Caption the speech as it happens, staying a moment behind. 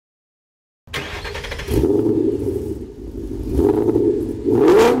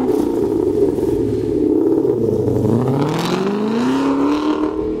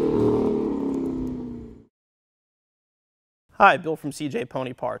Hi, Bill from CJ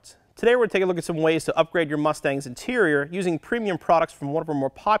Pony Parts. Today we're going to take a look at some ways to upgrade your Mustang's interior using premium products from one of our more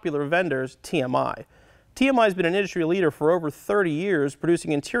popular vendors, TMI. TMI has been an industry leader for over 30 years,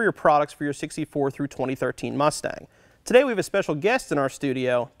 producing interior products for your 64 through 2013 Mustang. Today we have a special guest in our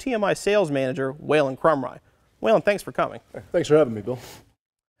studio, TMI sales manager, Waylon Crumry. Waylon, thanks for coming. Thanks for having me, Bill.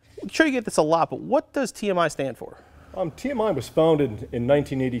 I'm sure you get this a lot, but what does TMI stand for? TMI was founded in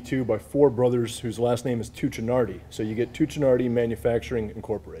 1982 by four brothers whose last name is Tuccinardi. So you get Tuccinardi Manufacturing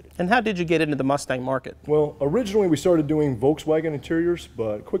Incorporated. And how did you get into the Mustang market? Well, originally we started doing Volkswagen interiors,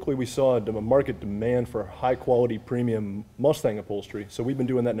 but quickly we saw a market demand for high quality premium Mustang upholstery. So we've been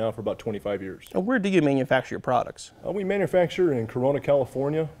doing that now for about 25 years. And where do you manufacture your products? We manufacture in Corona,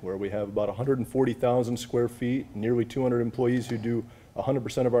 California, where we have about 140,000 square feet, nearly 200 employees who do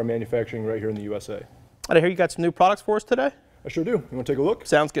 100% of our manufacturing right here in the USA. I hear you got some new products for us today? I sure do. You want to take a look?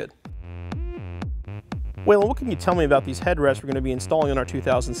 Sounds good. Waylon, what can you tell me about these headrests we're going to be installing on our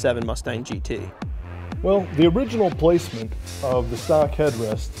 2007 Mustang GT? Well, the original placement of the stock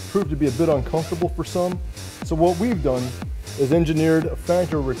headrest proved to be a bit uncomfortable for some. So what we've done is engineered a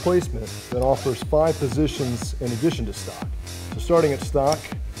factory replacement that offers 5 positions in addition to stock. So starting at stock,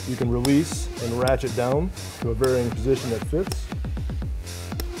 you can release and ratchet down to a varying position that fits,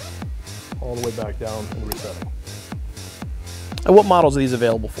 all the way back down and resetting. And what models are these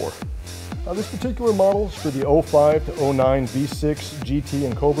available for? This particular model is for the 05 to 09 V6 GT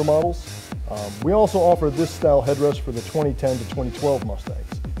and Cobra models. We also offer this style headrest for the 2010 to 2012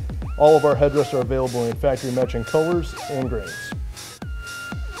 Mustangs. All of our headrests are available in factory matching colors and grains.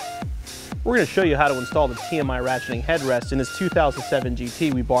 We're going to show you how to install the TMI ratcheting headrest in this 2007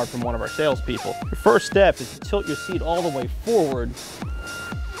 GT we borrowed from one of our salespeople. Your first step is to tilt your seat all the way forward.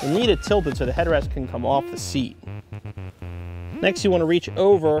 You'll need it tilted so the headrest can come off the seat. Next, you want to reach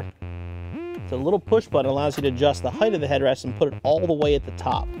over. The little push button allows you to adjust the height of the headrest and put it all the way at the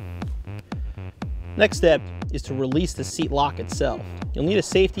top. Next step is to release the seat lock itself. You'll need a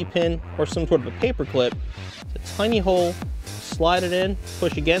safety pin or some sort of a paper clip. It's a tiny hole, slide it in,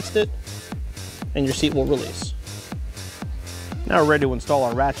 push against it, and your seat will release. Now we're ready to install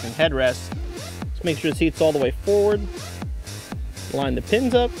our ratcheting headrest. Let's make sure the seat's all the way forward. Line the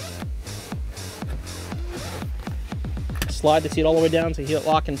pins up, slide the seat all the way down so you hit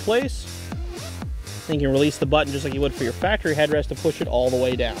lock in place. Then you can release the button just like you would for your factory headrest to push it all the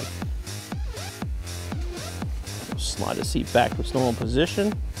way down. Slide the seat back to its normal position.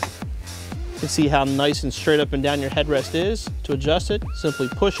 You can see how nice and straight up and down your headrest is. To adjust it, simply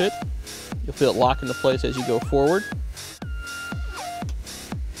push it. You'll feel it lock into place as you go forward.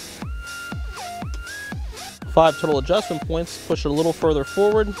 5 total adjustment points, push it a little further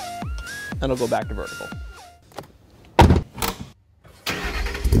forward, and it'll go back to vertical.